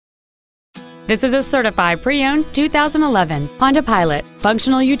This is a certified pre-owned 2011 Honda Pilot,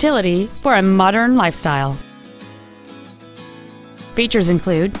 functional utility for a modern lifestyle. Features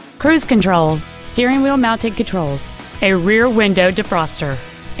include cruise control, steering wheel mounted controls, a rear window defroster,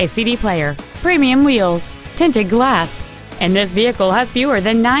 a CD player, premium wheels, tinted glass, and this vehicle has fewer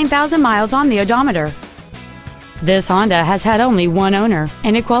than 9,000 miles on the odometer. This Honda has had only one owner,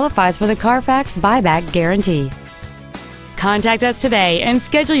 and it qualifies for the Carfax buyback guarantee. Contact us today and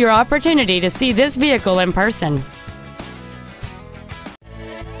schedule your opportunity to see this vehicle in person.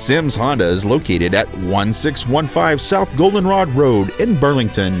 Sims Honda is located at 1615 South Goldenrod Road in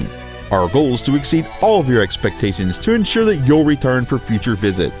Burlington. Our goal is to exceed all of your expectations to ensure that you'll return for future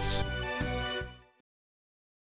visits.